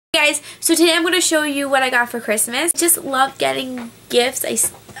Hey guys, so today I'm going to show you what I got for Christmas. Just love getting gifts. I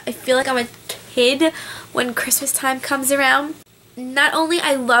feel like I'm a kid when Christmas time comes around. Not only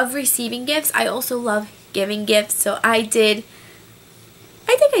I love receiving gifts, I also love giving gifts. So I think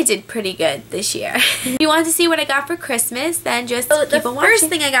I did pretty good this year. If you want to see what I got for Christmas, then just keep on watching. The first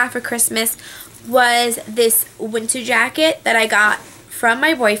thing I got for Christmas was this winter jacket that I got from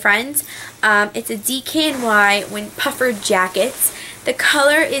my boyfriend. It's a DKNY puffer jacket. The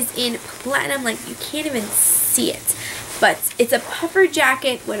color is in platinum, like you can't even see it. But it's a puffer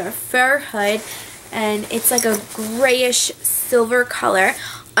jacket with a fur hood, and it's like a grayish silver color.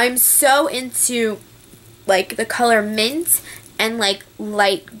 I'm so into like the color mint and like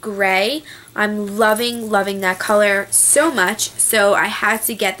light gray. I'm loving that color so much, so I had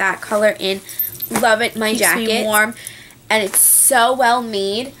to get that color in. Love it. My jacket keeps me warm, and it's so well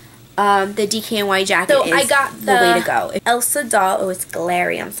made. The DKNY jacket is I got the way to go. Elsa doll. Oh, it's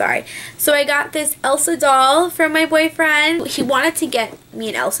glary. I'm sorry. So I got this Elsa doll from my boyfriend. He wanted to get me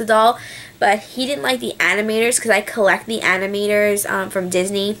an Elsa doll, but he didn't like the animators because I collect the animators from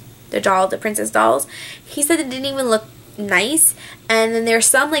Disney, the princess dolls. He said it didn't even look nice, and then there's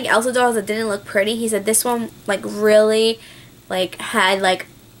some like Elsa dolls that didn't look pretty. He said this one like really like had like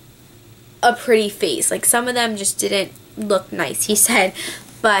a pretty face. Like some of them just didn't look nice, he said.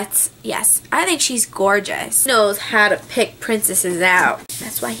 But yes, I think she's gorgeous. He knows how to pick princesses out.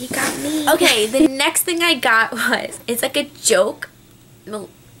 That's why he got me. Okay, the next thing I got was, it's like a joke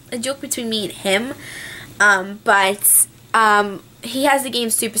between me and him. He has the game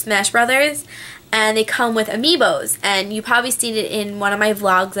Super Smash Brothers, and they come with amiibos. And you probably seen it in one of my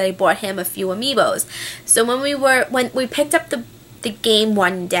vlogs that I bought him a few amiibos. So when we picked up the game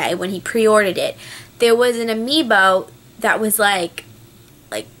one day when he pre-ordered it, there was an amiibo that was like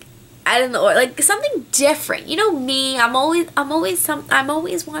I don't know, like something different. You know me, I'm always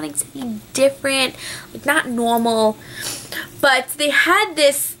wanting to be different, like not normal. But they had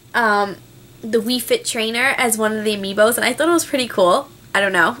this the Wii Fit trainer as one of the amiibos, and I thought it was pretty cool. I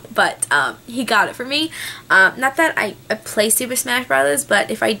don't know, but he got it for me. Not that I play Super Smash Brothers, but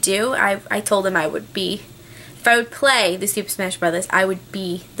if I do, I told him if I would play the Super Smash Brothers, I would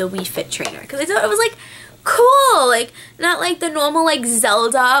be the Wii Fit trainer, because I thought it was like cool, like not like the normal like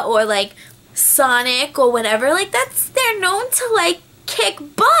Zelda or like Sonic or whatever. Like they're known to like kick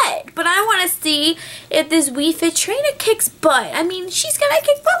butt, but I want to see if this Wii Fit trainer kicks butt. I mean, she's gonna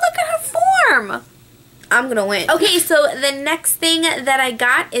kick butt. Look at her form. I'm gonna win. Okay, so the next thing that I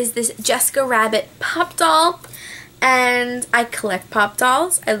got is this Jessica Rabbit pop doll, and I collect pop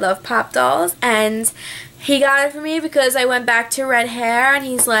dolls. I love pop dolls, and he got it for me because I went back to red hair, and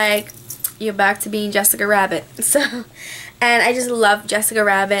he's like, you're back to being Jessica Rabbit. So, and I just love Jessica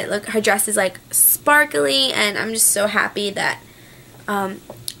Rabbit. Look, her dress is like sparkly, and I'm just so happy that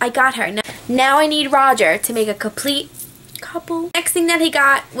I got her. Now I need Roger to make a complete couple. Next thing that he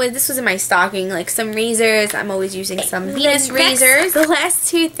got was, this was in my stocking, like some razors. I'm always using some Venus razors. The last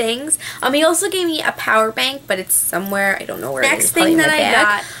two things. He also gave me a power bank, but it's somewhere, I don't know where it is. Next thing that I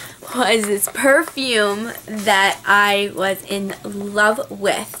got was this perfume that I was in love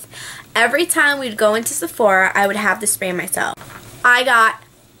with. Every time we'd go into Sephora, I would have to spray myself. I got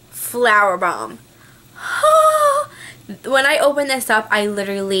Flower Bomb. When I opened this up, I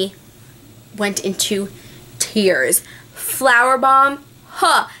literally went into tears. Flower Bomb.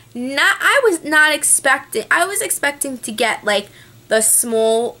 I was expecting to get like the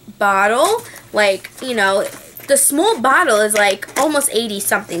small bottle. Like, you know, the small bottle is like almost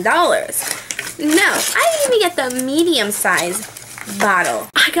 $80-something. No, I didn't even get the medium size bottle.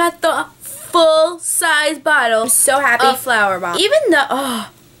 I got the full size bottle. I'm so happy. Flower Bomb.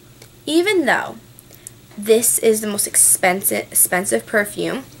 Even though this is the most expensive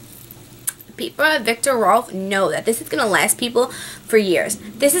perfume, people at Victor Rolf know that this is gonna last people for years.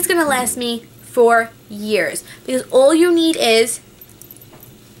 This is gonna last me for years, because all you need is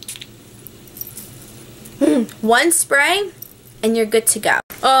one spray and you're good to go.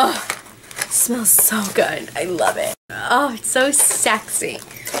 It smells so good. I love it. Oh, it's so sexy.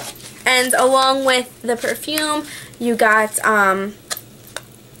 And along with the perfume, you got a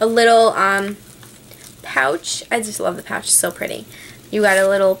little pouch. I just love the pouch. It's so pretty. You got a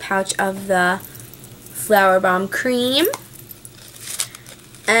little pouch of the Flower Bomb cream.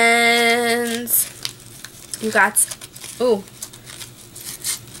 And you got, it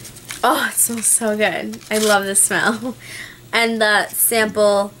smells so good. I love the smell. And the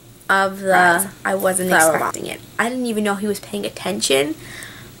sample of the, I wasn't expecting it. I didn't even know he was paying attention.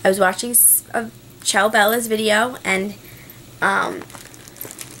 I was watching Chell Bella's video, and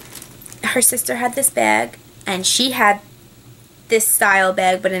her sister had this bag, and she had this style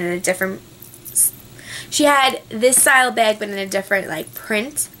bag, but in a different, she had this style bag, but in a different, like,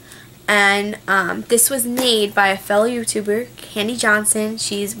 print. And this was made by a fellow YouTuber, Candy Johnson.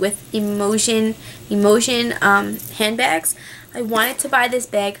 She's with Emotion handbags. I wanted to buy this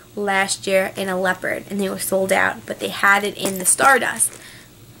bag last year in a leopard, and they were sold out, but they had it in the Stardust.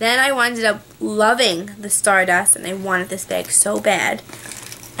 Then I ended up loving the Stardust, and I wanted this bag so bad.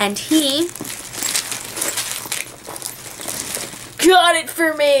 And he got it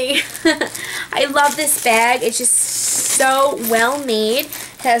for me. I love this bag. It's just so well made.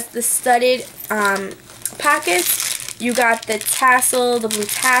 It has the studded pockets. You got the tassel, the blue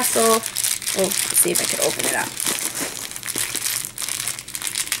tassel. Oh, let's see if I can open it up.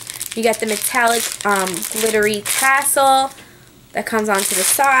 You got the metallic glittery tassel that comes onto the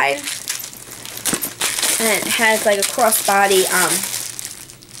side. And it has like a crossbody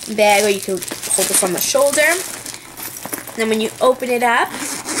bag where you can hold this on the shoulder. And then when you open it up,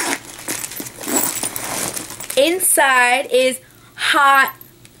 inside is hot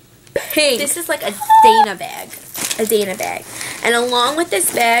pink. This is like a Dana bag. A Dana bag. And along with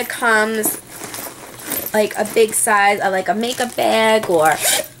this bag comes like a big size of like a makeup bag or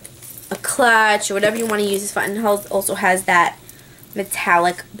a clutch or whatever you want to use this for. And it also has that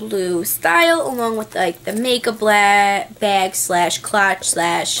metallic blue style along with like the makeup bag slash clutch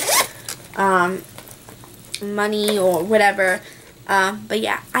slash money or whatever. But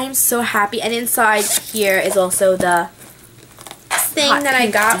yeah, I'm so happy. And inside here is also the thing that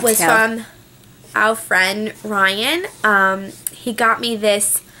I got was from our friend Ryan. He got me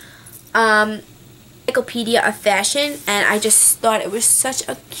this encyclopedia of fashion, and I just thought it was such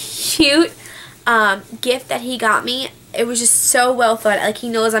a cute gift that he got me. It was just so well thought. Like, he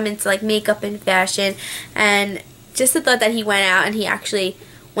knows I'm into like makeup and fashion, and just the thought that he went out and he actually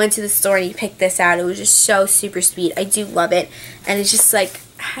went to the store and he picked this out. It was just so super sweet. I do love it, and it's just like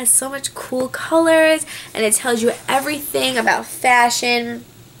has so much cool colors, and it tells you everything about fashion,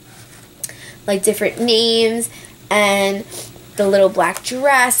 like different names, and the little black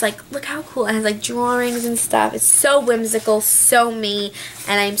dress. Like, look how cool. It has like drawings and stuff. It's so whimsical, so me,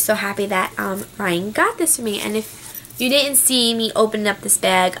 and I'm so happy that Ryan got this for me. And if you didn't see me opening up this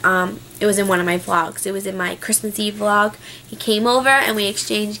bag, it was in one of my vlogs. It was in my Christmas Eve vlog. He came over and we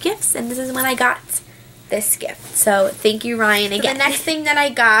exchanged gifts, and this is when I got this gift. So thank you, Ryan, again. The next thing that I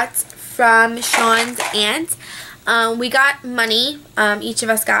got from Sean's aunt, we got money. Each of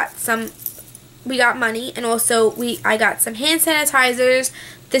us got some. We got money, and also I got some hand sanitizers.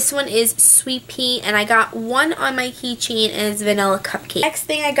 This one is Sweet Pea, and I got one on my keychain, and it's vanilla cupcake. Next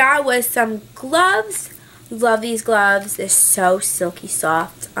thing I got was some gloves. Love these gloves. They're so silky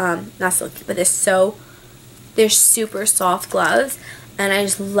soft. Not silky, but they're super soft gloves, and I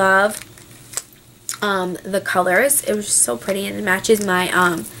just love the colors. It was just so pretty, and it matches my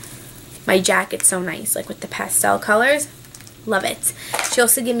my jacket so nice, like with the pastel colors. Love it. She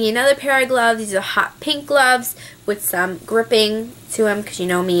also gave me another pair of gloves. These are hot pink gloves with some gripping to them, because you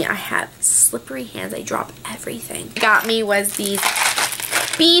know me, I have slippery hands. I drop everything. Got me was these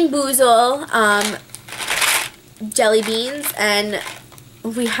Bean Boozle jelly beans, and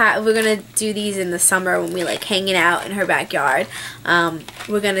we're gonna do these in the summer when we like hanging out in her backyard.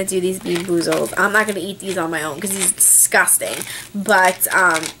 We're gonna do these Bean Boozles. I'm not gonna eat these on my own because these are disgusting, but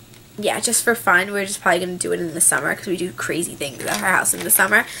yeah, just for fun, we're just probably going to do it in the summer because we do crazy things at our house in the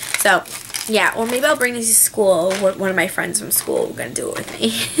summer. So, yeah, or maybe I'll bring these to school. One of my friends from school, we're going to do it with me.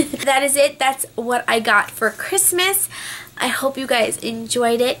 That is it. That's what I got for Christmas. I hope you guys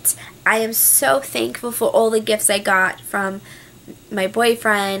enjoyed it. I am so thankful for all the gifts I got from my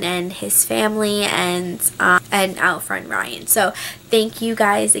boyfriend and his family and our friend Ryan. So, thank you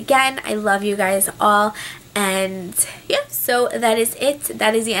guys again. I love you guys all. And yeah, so that is it.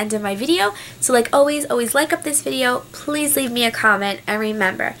 That is the end of my video. So like always like up this video. Please leave me a comment. And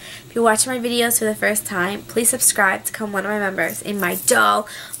remember, if you're watching my videos for the first time, please subscribe to become one of my members in my doll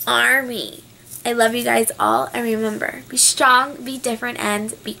army. I love you guys all. And remember, be strong, be different,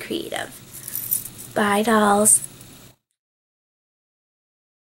 and be creative. Bye, dolls.